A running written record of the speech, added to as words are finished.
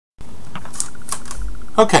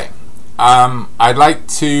Okay, I'd like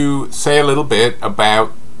to say a little bit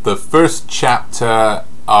about the first chapter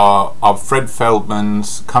of Fred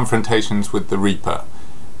Feldman's Confrontations with the Reaper,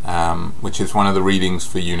 which is one of the readings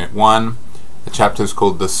for Unit 1. The chapter is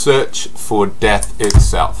called The Search for Death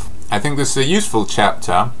Itself. I think this is a useful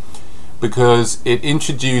chapter because it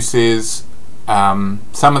introduces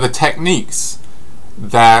some of the techniques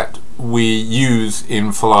that we use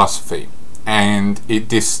in philosophy, and it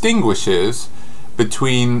distinguishes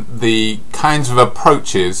between the kinds of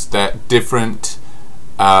approaches that different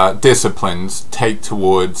disciplines take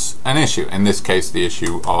towards an issue, in this case the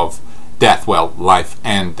issue of death, well, life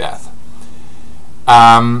and death.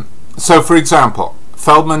 So for example,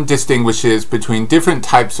 Feldman distinguishes between different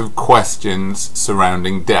types of questions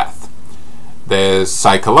surrounding death. There's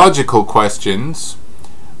psychological questions,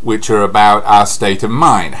 which are about our state of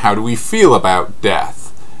mind. How do we feel about death?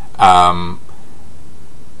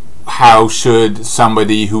 How should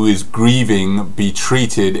somebody who is grieving be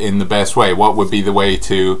treated in the best way? What would be the way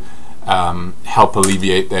to help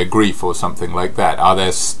alleviate their grief or something like that? Are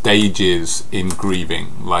there stages in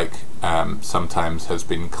grieving, like sometimes has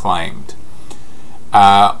been claimed?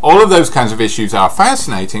 All of those kinds of issues are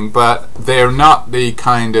fascinating, but they're not the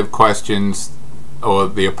kind of questions or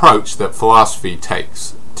the approach that philosophy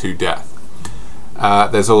takes to death.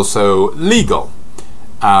 There's also legal.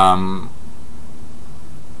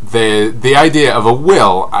 The idea of a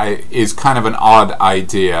will is kind of an odd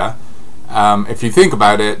idea. If you think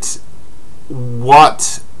about it,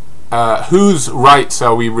 whose rights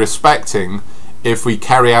are we respecting if we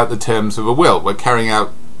carry out the terms of a will?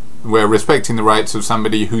 We're respecting the rights of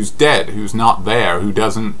somebody who's dead, who's not there,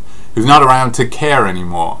 who's not around to care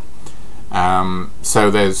anymore.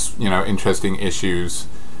 So there's interesting issues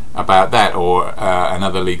about that. Or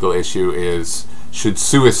another legal issue is, should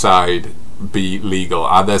suicide be legal?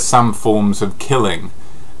 Are there some forms of killing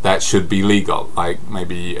that should be legal, like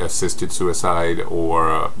maybe assisted suicide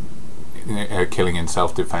or killing in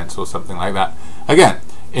self-defense or something like that? Again,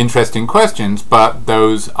 interesting questions, but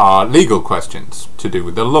those are legal questions to do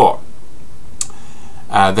with the law.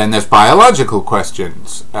 Then there's biological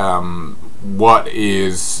questions. What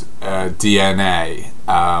is DNA?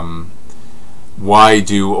 Why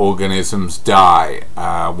do organisms die?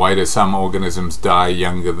 Why do some organisms die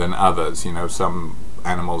younger than others? Some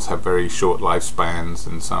animals have very short lifespans,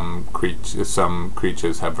 and some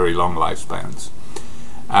creatures have very long lifespans.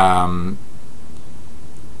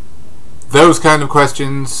 Those kind of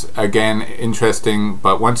questions, again, interesting,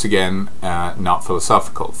 but once again, not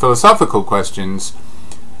philosophical. Philosophical questions,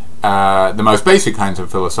 the most basic kinds of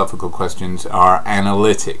philosophical questions are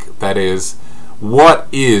analytic. That is, what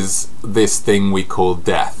is this thing we call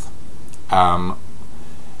death?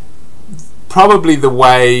 Probably the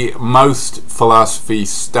way most philosophy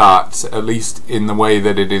starts, at least in the way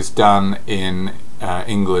that it is done in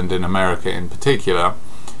England and America in particular,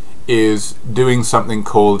 is doing something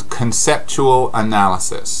called conceptual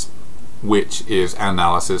analysis, which is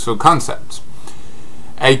analysis of concepts.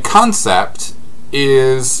 A concept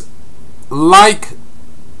is like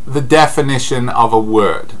the definition of a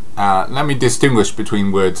word. Let me distinguish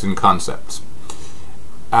between words and concepts.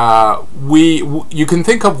 You can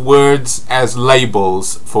think of words as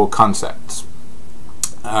labels for concepts.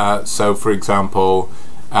 So for example,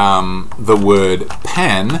 the word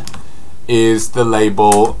pen is the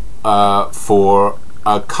label for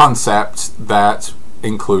a concept that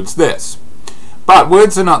includes this. But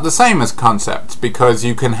words are not the same as concepts, because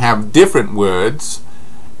you can have different words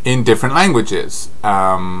in different languages.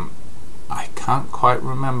 I can't quite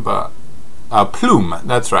remember. Plume,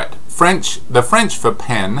 that's right. The French for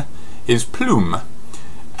pen is plume.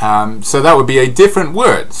 So that would be a different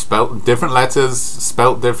word, spelt different letters,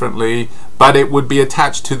 spelt differently, but it would be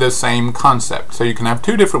attached to the same concept. So you can have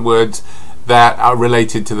two different words that are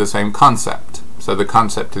related to the same concept. So the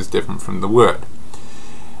concept is different from the word.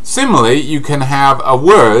 Similarly, you can have a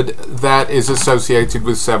word that is associated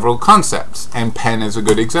with several concepts, and pen is a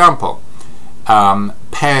good example.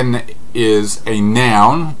 Pen is a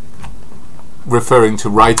noun referring to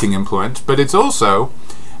writing implement, but it's also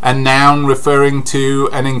a noun referring to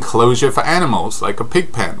an enclosure for animals, like a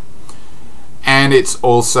pig pen. And it's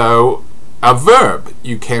also a verb.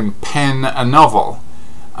 You can pen a novel,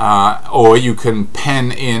 or you can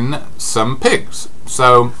pen in some pigs.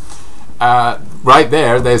 So right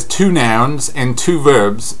there's two nouns and two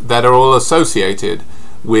verbs that are all associated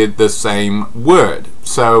with the same word.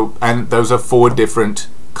 So, and those are four different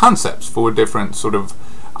concepts, four different sort of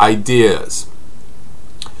ideas.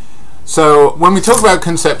 So when we talk about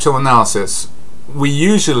conceptual analysis, we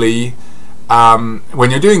usually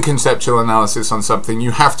when you're doing conceptual analysis on something,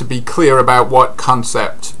 you have to be clear about what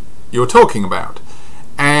concept you're talking about.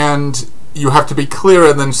 And you have to be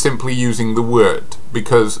clearer than simply using the word,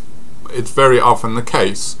 because it's very often the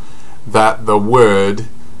case that the word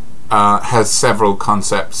has several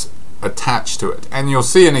concepts attached to it. And you'll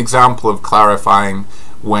see an example of clarifying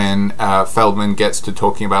when Feldman gets to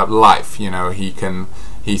talking about life. You know,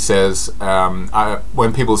 he says,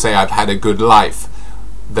 when people say I've had a good life,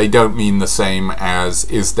 they don't mean the same as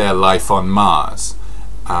is there life on Mars.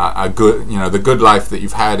 The good life that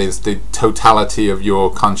you've had is the totality of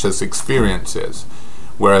your conscious experiences,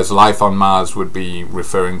 whereas life on Mars would be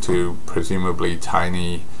referring to presumably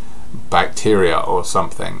tiny bacteria or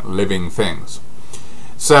something, living things.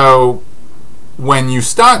 So when you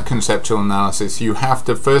start conceptual analysis, you have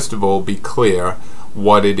to first of all be clear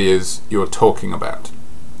what it is you're talking about,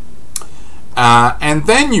 and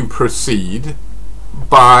then you proceed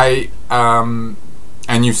by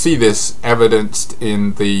and you see this evidenced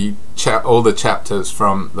in all the chapters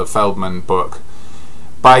from the Feldman book,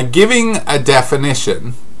 by giving a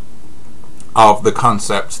definition of the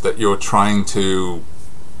concepts that you're trying to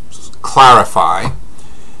clarify,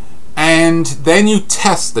 and then you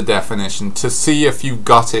test the definition to see if you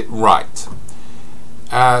got it right.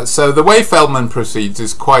 So the way Feldman proceeds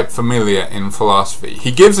is quite familiar in philosophy.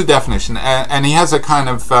 He gives a definition, and he has a kind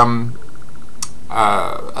of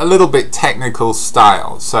a little bit technical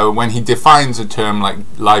style. So when he defines a term like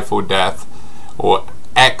life or death, or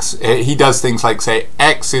X, he does things like say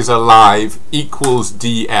X is alive equals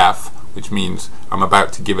DF, which means I'm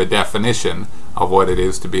about to give a definition of what it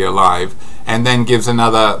is to be alive, and then gives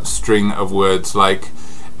another string of words like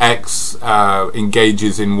X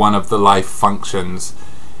engages in one of the life functions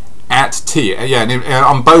at T. Yeah, and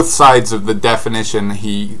on both sides of the definition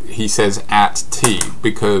he says at T,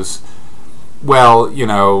 because, well, you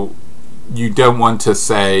know, you don't want to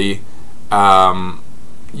say,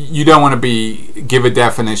 you don't want to give a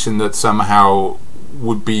definition that somehow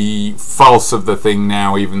would be false of the thing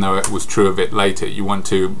now, even though it was true of it later. You want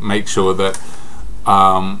to make sure that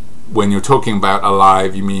when you're talking about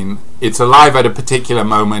alive, you mean it's alive at a particular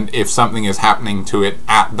moment if something is happening to it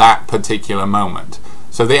at that particular moment.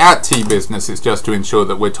 So the at T business is just to ensure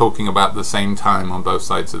that we're talking about the same time on both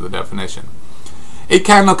sides of the definition. It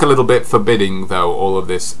can look a little bit forbidding, though, all of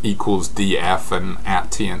this equals DF and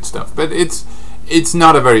at T and stuff, but it's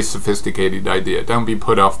not a very sophisticated idea. Don't be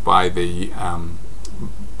put off by the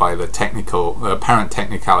apparent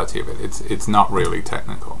technicality of it. It's not really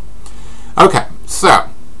technical. Okay, so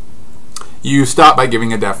you start by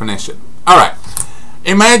giving a definition. All right.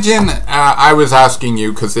 Imagine I was asking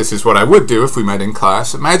you, because this is what I would do if we met in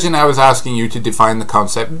class, imagine I was asking you to define the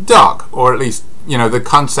concept dog, or at least, you know, the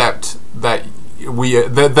concept that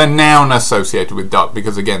the noun associated with dog,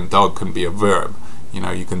 because again, dog can be a verb. You know,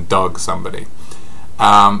 you can dog somebody.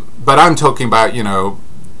 But I'm talking about, you know,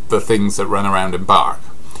 the things that run around and bark.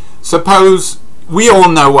 Suppose we all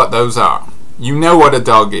know what those are. You know what a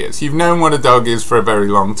dog is. You've known what a dog is for a very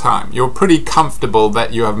long time. You're pretty comfortable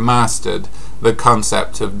that you have mastered the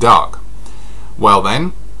concept of dog. Well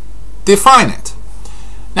then, define it.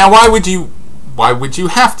 Now why would you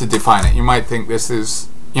have to define it? You might think this is,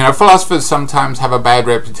 you know, philosophers sometimes have a bad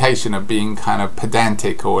reputation of being kind of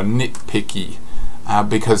pedantic or nitpicky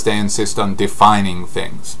because they insist on defining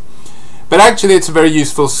things. But actually it's a very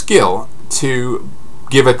useful skill to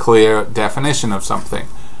give a clear definition of something.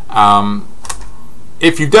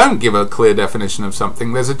 If you don't give a clear definition of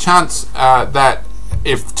something, there's a chance that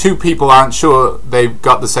if two people aren't sure they've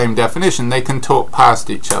got the same definition, they can talk past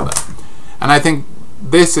each other. And I think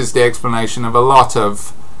this is the explanation of a lot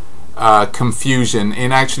of confusion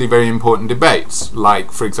in actually very important debates,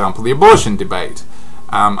 like, for example, the abortion debate.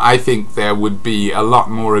 I think there would be a lot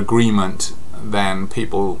more agreement than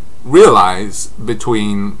people realize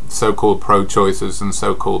between so-called pro-choicers and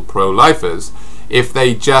so-called pro-lifers if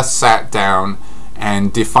they just sat down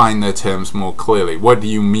and defined their terms more clearly. What do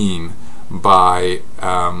you mean by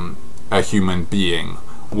a human being?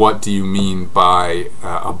 What do you mean by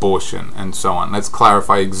abortion? And so on. Let's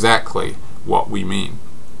clarify exactly what we mean.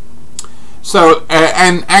 So,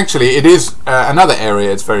 and actually it is another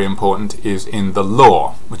area it's very important is in the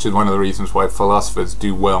law, which is one of the reasons why philosophers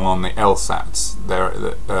do well on the LSATs.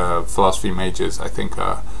 Their philosophy majors, I think,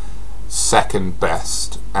 are second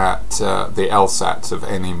best at the LSATs of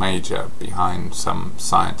any major, behind some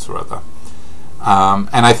science or other.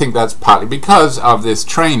 And I think that's partly because of this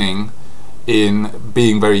training in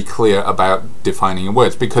being very clear about defining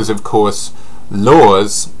words, because of course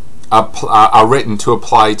laws are written to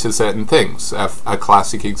apply to certain things. A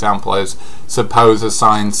classic example is, suppose a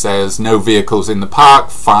sign says no vehicles in the park,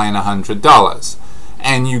 fine $100,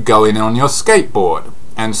 and you go in on your skateboard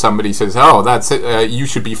and somebody says, oh, that's it, you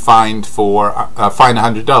should be fined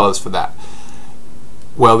 $100 for that.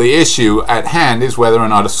 Well, the issue at hand is whether or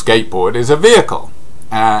not a skateboard is a vehicle,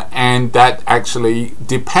 and that actually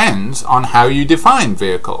depends on how you define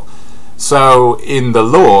vehicle. So in the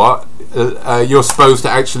law, you're supposed to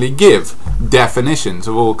actually give definitions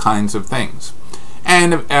of all kinds of things.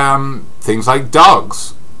 And things like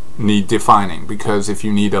dogs need defining, because if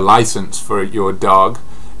you need a license for your dog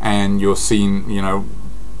and you're seen, you know,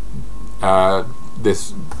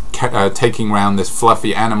 taking around this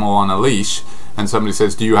fluffy animal on a leash, and somebody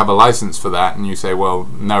says, do you have a license for that? And you say, well,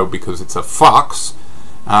 no, because it's a fox.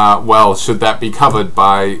 Well, should that be covered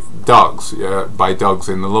by dogs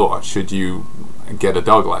in the law? Should you get a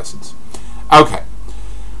dog license? Okay,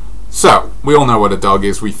 so we all know what a dog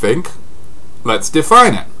is, we think. Let's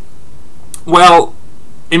define it. Well,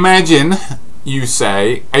 imagine you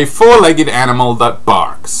say a four-legged animal that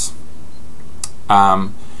barks.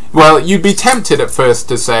 Well, you'd be tempted at first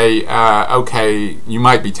to say, okay, you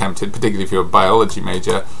might be tempted, particularly if you're a biology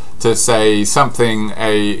major, to say something,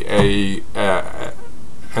 an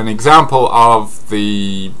example of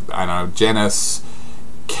the, I don't know, genus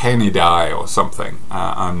Canidae or something.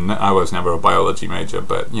 I was never a biology major,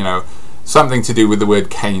 but, you know, something to do with the word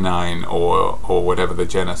canine or whatever the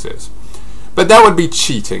genus is. But that would be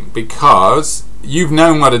cheating, because you've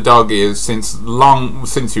known what a dog is since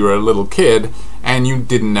you were a little kid, and you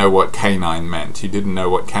didn't know what canine meant. You didn't know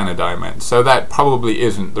what Canidae meant. So that probably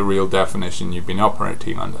isn't the real definition you've been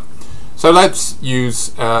operating under. So let's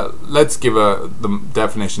give the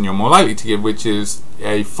definition you're more likely to give, which is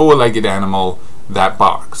a four-legged animal that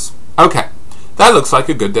barks. Okay, that looks like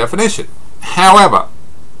a good definition. However,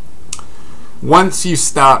 once you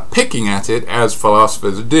start picking at it, as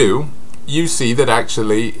philosophers do, you see that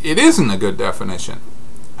actually it isn't a good definition.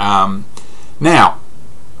 Now,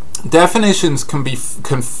 definitions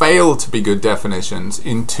can fail to be good definitions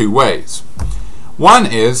in two ways. One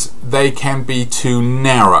is they can be too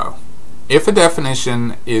narrow. If a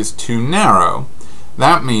definition is too narrow,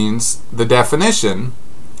 that means the definition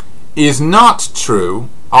is not true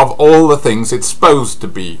of all the things it's supposed to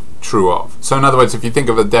be true of. So in other words, if you think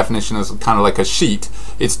of a definition as kind of like a sheet,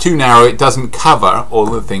 it's too narrow, it doesn't cover all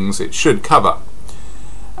the things it should cover.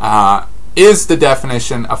 Is the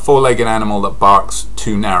definition a four-legged animal that barks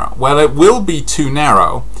too narrow? Well, it will be too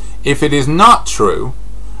narrow if it is not true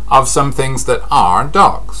of some things that are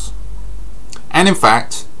dogs. And in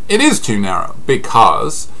fact, it is too narrow,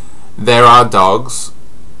 because there are dogs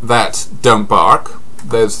that don't bark.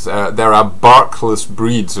 There are barkless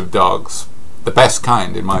breeds of dogs, the best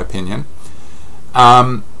kind in my opinion.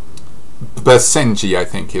 Basenji, I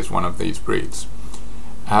think, is one of these breeds.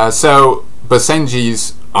 So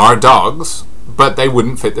Basenjis are dogs, but they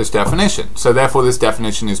wouldn't fit this definition. So therefore this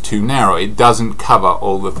definition is too narrow. It doesn't cover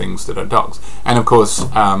all the things that are dogs. And of course,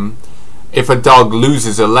 if a dog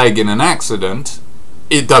loses a leg in an accident,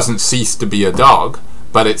 it doesn't cease to be a dog,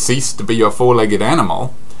 but it ceased to be a four-legged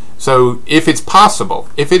animal. So if it is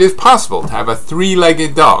possible to have a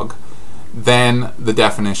three-legged dog, then the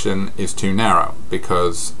definition is too narrow,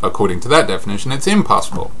 because according to that definition it's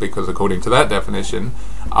impossible, because according to that definition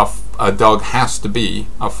a dog has to be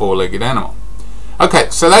a four-legged animal. Okay,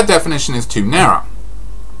 so that definition is too narrow.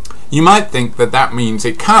 You might think that that means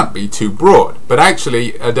it can't be too broad, but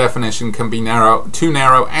actually a definition can be too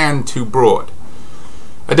narrow and too broad.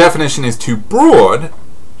 A definition is too broad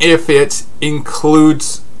if it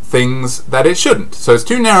includes things that it shouldn't. So it's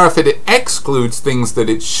too narrow if it excludes things that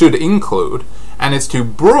it should include, and it's too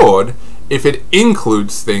broad if it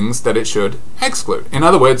includes things that it should exclude. In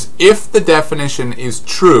other words, if the definition is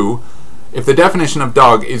true, if the definition of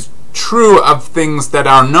dog is true of things that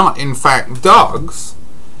are not in fact dogs,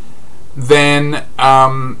 then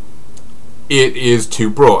it is too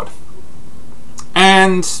broad.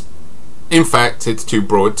 And in fact, it's too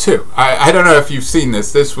broad too. I don't know if you've seen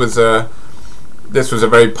this. This was a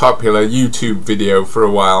very popular YouTube video for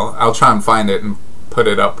a while. I'll try and find it and put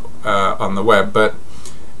it up on the web, but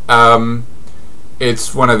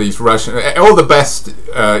it's one of these Russian... All the best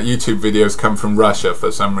YouTube videos come from Russia for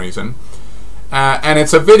some reason. And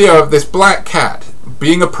it's a video of this black cat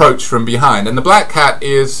being approached from behind, and the black cat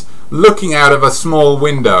is looking out of a small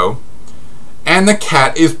window, and the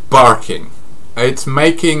cat is barking. It's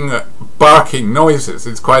making barking noises.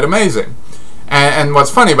 It's quite amazing. And what's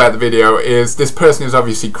funny about the video is this person is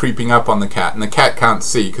obviously creeping up on the cat, and the cat can't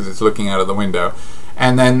see because it's looking out of the window.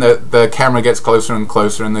 and then the camera gets closer and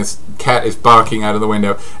closer, and this cat is barking out of the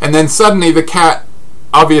window, and then suddenly the cat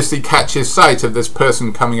obviously catches sight of this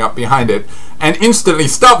person coming up behind it and instantly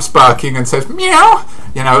stops barking and says meow,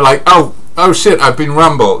 you know, like, oh shit, I've been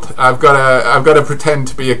rumbled, I've got to pretend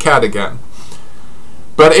to be a cat again.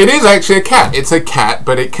 But it is actually a cat. It's a cat,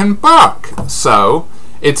 but it can bark. So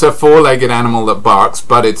it's a four-legged animal that barks,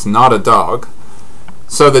 but it's not a dog.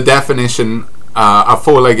 So the definition, a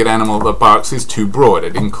four-legged animal that barks, is too broad.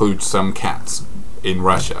 It includes some cats in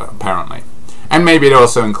Russia, apparently. And maybe it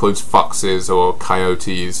also includes foxes or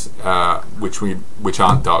coyotes, which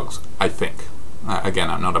aren't dogs, I think. Again,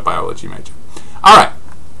 I'm not a biology major. All right.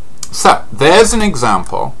 So there's an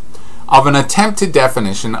example of an attempted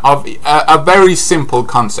definition of a very simple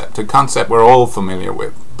concept, a concept we're all familiar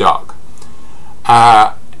with, dog.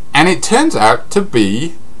 And it turns out to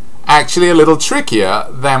be actually a little trickier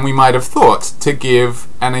than we might have thought to give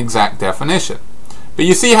an exact definition. But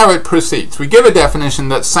you see how it proceeds. We give a definition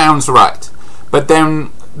that sounds right, but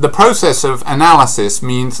then the process of analysis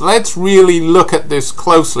means let's really look at this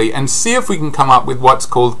closely and see if we can come up with what's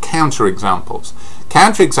called counterexamples.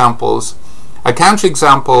 Counterexamples, a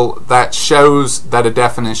counterexample that shows that a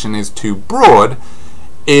definition is too broad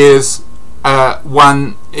is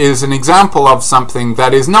an example of something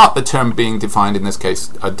that is not the term being defined, in this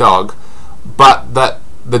case a dog, but that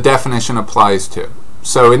the definition applies to.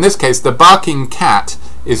 So in this case, the barking cat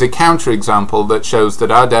is a counterexample that shows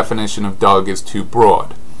that our definition of dog is too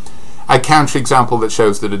broad. A counterexample that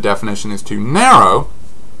shows that a definition is too narrow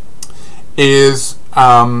is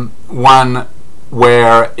one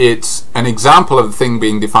where it's an example of the thing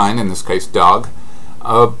being defined, in this case dog,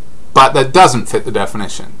 but that doesn't fit the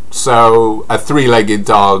definition. So a three-legged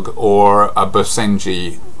dog or a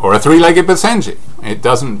basenji, or a three-legged basenji. It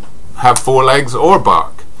doesn't have four legs or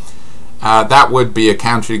bark. That would be a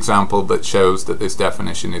counterexample that shows that this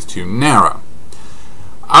definition is too narrow.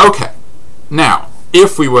 Okay, now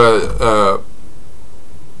if we were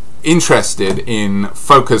interested in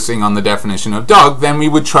focusing on the definition of dog, then we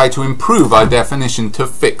would try to improve our definition to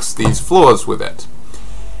fix these flaws with it.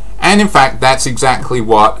 And in fact, that's exactly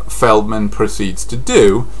what Feldman proceeds to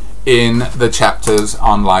do in the chapters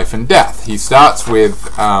on life and death. He starts with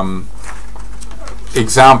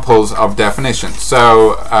examples of definitions.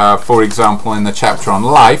 So, for example, in the chapter on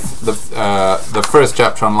life, the first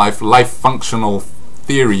chapter on life, functional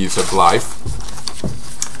theories of life,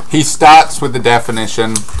 he starts with the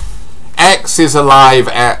definition X is alive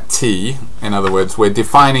at t. In other words, we're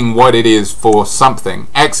defining what it is for something.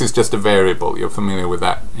 X is just a variable. You're familiar with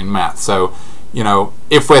that in math. So, you know,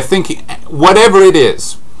 if we're thinking whatever it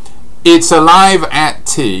is, it's alive at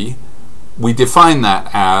t, we define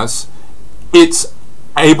that as it's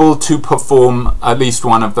able to perform at least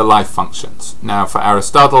one of the life functions. Now, for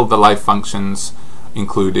Aristotle, the life functions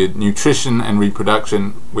included nutrition and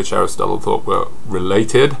reproduction, which Aristotle thought were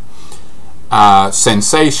related,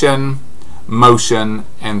 sensation, motion,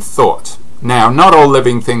 and thought. Now, not all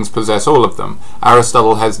living things possess all of them.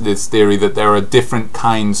 Aristotle has this theory that there are different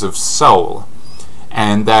kinds of soul,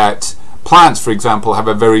 and that plants, for example, have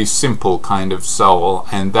a very simple kind of soul,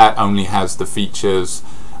 and that only has the features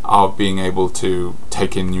of being able to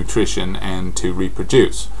take in nutrition and to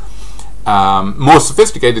reproduce. More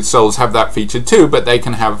sophisticated souls have that feature too, but they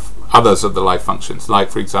can have others of the life functions. Like,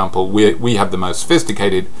 for example, we have the most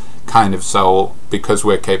sophisticated kind of soul because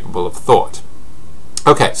we're capable of thought.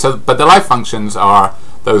 Okay, so but the life functions are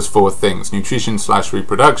those four things: nutrition /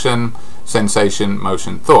 reproduction, sensation,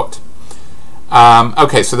 motion, thought.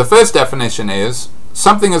 Okay, so the first definition is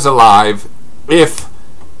something is alive if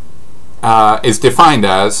is defined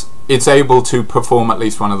as it's able to perform at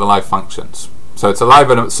least one of the life functions. So it's alive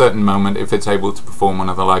at a certain moment if it's able to perform one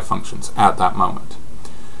of the life functions at that moment.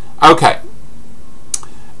 Okay.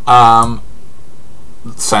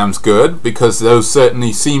 Sounds good, because those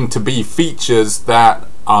certainly seem to be features that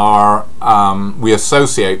are we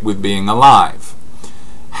associate with being alive.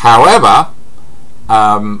 However,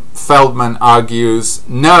 Feldman argues,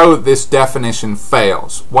 no, this definition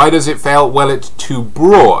fails. Why does it fail? Well, it's too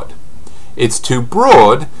broad. It's too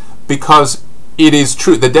broad because it is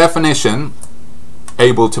true. The definition,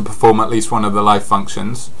 able to perform at least one of the life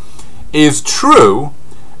functions, is true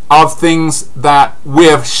of things that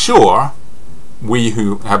we're sure, we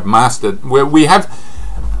who have mastered, we have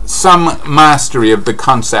some mastery of the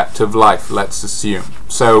concept of life, let's assume.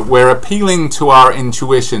 So we're appealing to our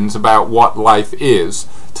intuitions about what life is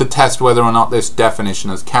to test whether or not this definition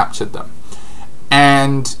has captured them.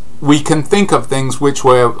 And we can think of things which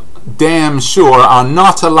we're damn sure are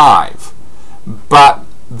not alive, but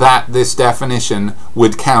that this definition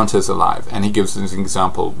would count as alive. And he gives as an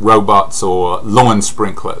example robots or lawn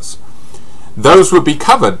sprinklers. Those would be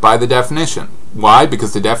covered by the definition. Why?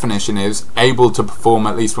 Because the definition is able to perform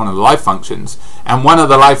at least one of the life functions, and one of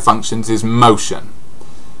the life functions is motion.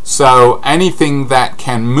 So anything that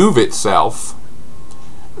can move itself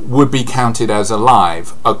would be counted as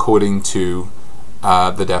alive according to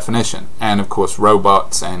the definition. And of course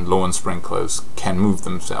robots and lawn sprinklers can move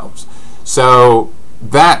themselves. So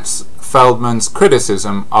that's Feldman's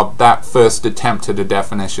criticism of that first attempt at a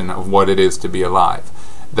definition of what it is to be alive,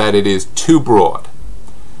 that it is too broad.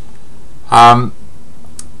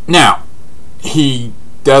 Now, he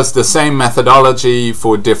does the same methodology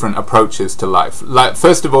for different approaches to life.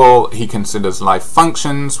 First of all, he considers life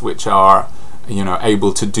functions, which are,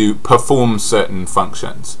 able to perform certain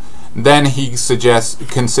functions. Then he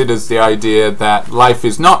considers the idea that life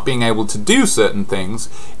is not being able to do certain things,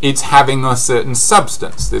 it's having a certain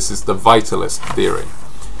substance. This is the vitalist theory.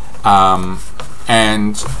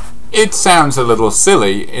 And it sounds a little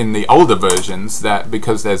silly in the older versions, that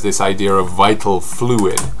because there's this idea of vital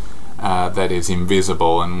fluid that is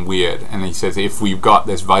invisible and weird, and he says if we've got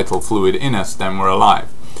this vital fluid in us, then we're alive.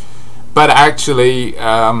 But actually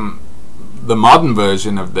the modern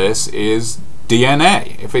version of this is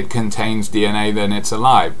DNA. If it contains DNA, then it's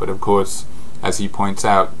alive. But of course, as he points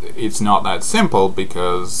out, it's not that simple,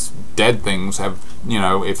 because dead things have,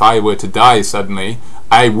 if I were to die suddenly,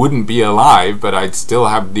 I wouldn't be alive, but I'd still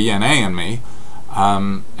have DNA in me.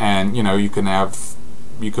 And you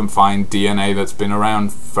can find DNA that's been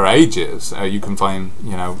around for ages. You can find,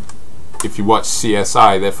 if you watch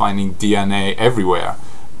CSI, they're finding DNA everywhere,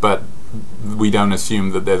 but we don't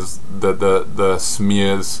assume that there's the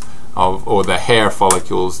smears of, or the hair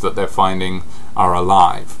follicles that they're finding are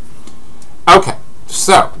alive. Okay,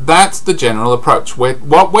 so that's the general approach.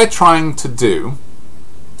 What we're trying to do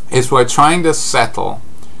is we're trying to settle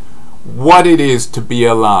what it is to be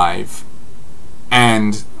alive,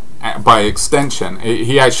 and by extension,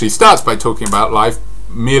 he actually starts by talking about life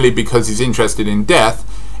merely because he's interested in death,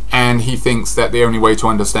 and he thinks that the only way to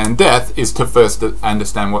understand death is to first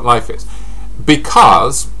understand what life is.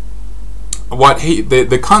 Because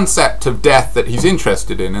the concept of death that he's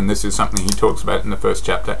interested in, and this is something he talks about in the first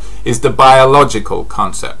chapter, is the biological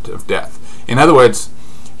concept of death. In other words,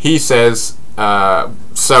 he says,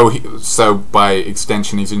 so by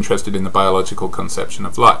extension he's interested in the biological conception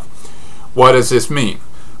of life. What does this mean?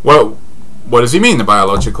 Well, what does he mean, the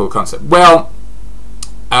biological concept? Well,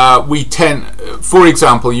 for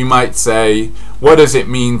example, you might say, what does it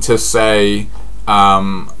mean to say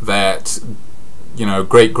that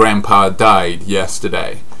great-grandpa died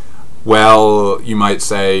yesterday? Well, you might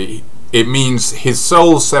say it means his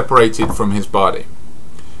soul separated from his body.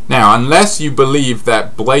 Now, unless you believe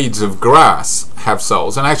that blades of grass have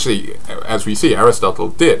souls, and actually, as we see, Aristotle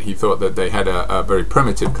did. He thought that they had a very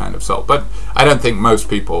primitive kind of soul, but I don't think most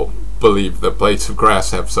people believe that blades of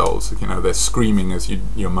grass have souls. They're screaming as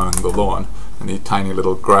you're mowing the lawn, and these tiny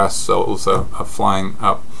little grass souls are flying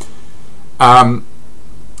up.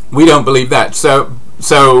 We don't believe that.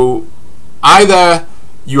 So either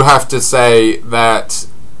you have to say that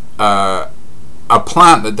a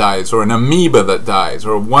plant that dies, or an amoeba that dies,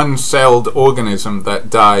 or a one-celled organism that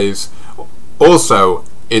dies, also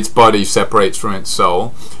its body separates from its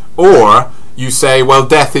soul, or you say, well,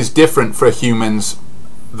 death is different for humans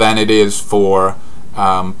than it is for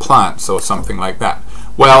plants, or something like that.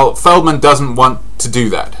 Well, Feldman doesn't want to do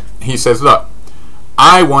that. He says, look,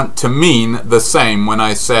 I want to mean the same when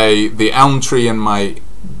I say the elm tree in my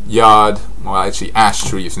yard, well, actually ash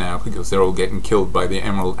trees now, because they're all getting killed by the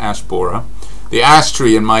emerald ash borer. The ash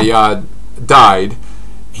tree in my yard died.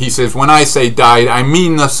 He says, when I say died, I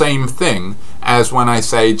mean the same thing as when I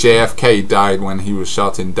say JFK died when he was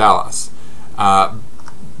shot in Dallas.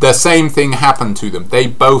 The same thing happened to them. They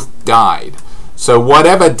both died. So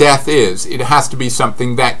whatever death is, it has to be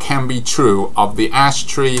something that can be true of the ash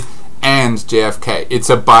tree and JFK. It's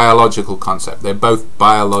a biological concept. They're both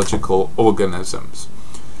biological organisms.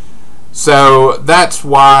 So that's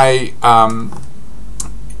why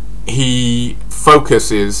he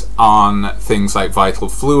focuses on things like vital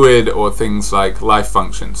fluid or things like life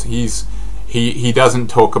functions. He doesn't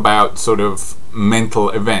talk about sort of mental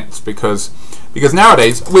events, because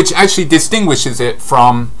nowadays, which actually distinguishes it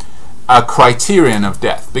from a criterion of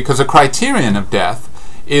death, because a criterion of death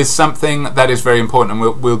is something that is very important,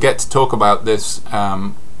 and we'll get to talk about this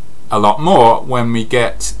a lot more when we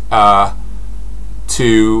get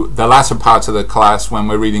to the latter part of the class, when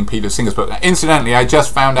we're reading Peter Singer's book. Now, incidentally, I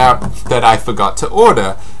just found out that I forgot to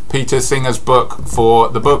order Peter Singer's book for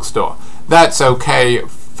the bookstore. That's okay.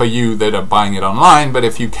 for you that are buying it online, but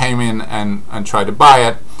if you came in and tried to buy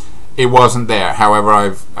it, it wasn't there. However,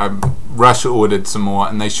 I've rush ordered some more,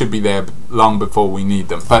 and they should be there long before we need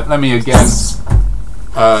them. But let me again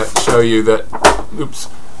show you that. Oops.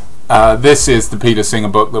 This is the Peter Singer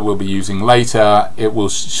book that we'll be using later. It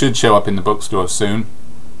should show up in the bookstore soon.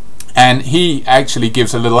 And he actually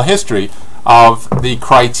gives a little history of the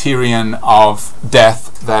criterion of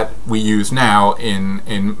death that we use now in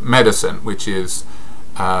medicine, which is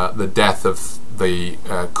the death of the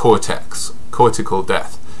cortical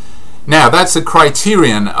death. Now, that's a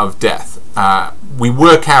criterion of death. We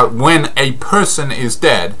work out when a person is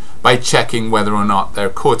dead by checking whether or not their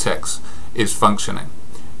cortex is functioning.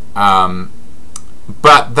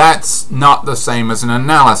 But that's not the same as an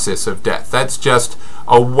analysis of death. That's just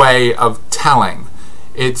a way of telling.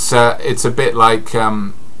 It's a bit like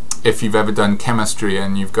if you've ever done chemistry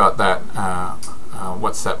and you've got that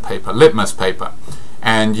what's that paper? Litmus paper.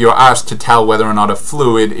 And you're asked to tell whether or not a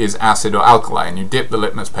fluid is acid or alkali, and you dip the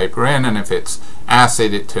litmus paper in, and if it's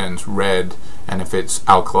acid it turns red, and if it's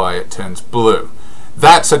alkali it turns blue.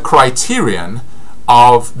 That's a criterion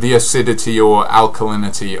of the acidity or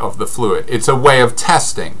alkalinity of the fluid. It's a way of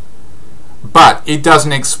testing, but it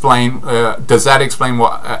doesn't explain. Does that explain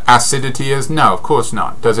what acidity is? No, of course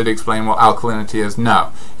not. Does it explain what alkalinity is?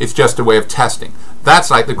 No. It's just a way of testing.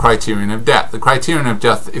 That's like the criterion of death. The criterion of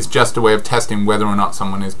death is just a way of testing whether or not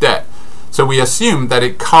someone is dead. So we assume that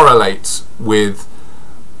it correlates with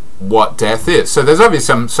what death is. So there's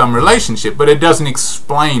obviously some relationship, but it doesn't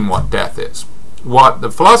explain what death is. What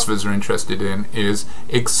the philosophers are interested in is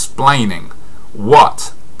explaining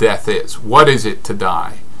what death is. What is it to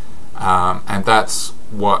die? And that's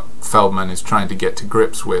what Feldman is trying to get to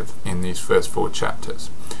grips with in these first 4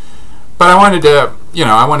 chapters. But I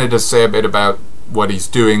wanted to say a bit about what he's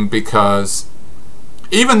doing, because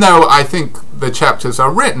even though I think the chapters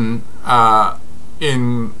are written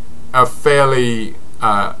in a fairly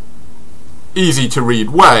easy to read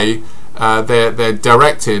way, they're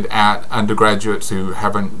directed at undergraduates who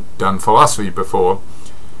haven't done philosophy before.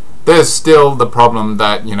 There's still the problem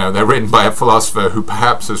that they're written by a philosopher who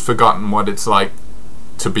perhaps has forgotten what it's like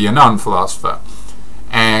to be a non-philosopher,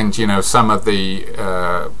 and some of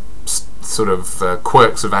the sort of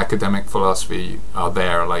quirks of academic philosophy are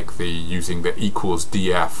there, like the using the equals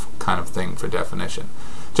df kind of thing for definition.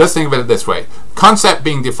 Just think of it this way: concept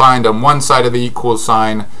being defined on one side of the equal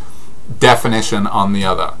sign, definition on the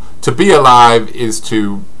other. To be alive is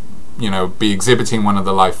to be exhibiting one of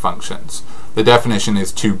the life functions. The definition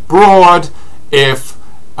is too broad if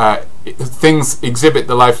things exhibit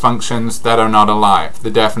the life functions that are not alive.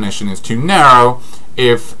 The definition is too narrow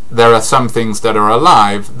if there are some things that are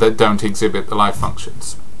alive that don't exhibit the life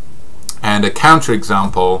functions. And a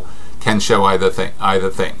counterexample can show either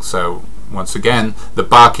thing. So once again, the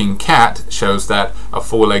barking cat shows that a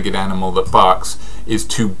 4-legged animal that barks is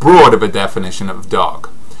too broad of a definition of dog.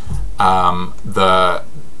 The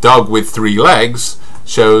dog with 3 legs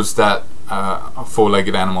shows that a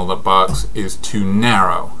 4-legged animal that barks is too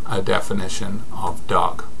narrow a definition of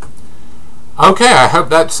dog. Okay, I hope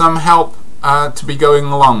that's some help to be going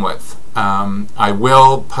along with. I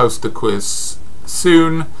will post a quiz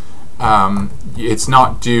soon. It's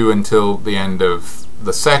not due until the end of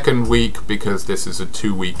the 2nd week, because this is a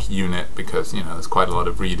 2-week unit, because there's quite a lot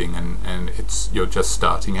of reading and you're just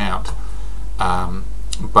starting out.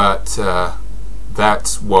 But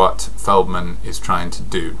that's what Feldman is trying to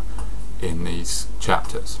do in these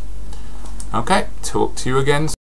chapters. Okay, talk to you again.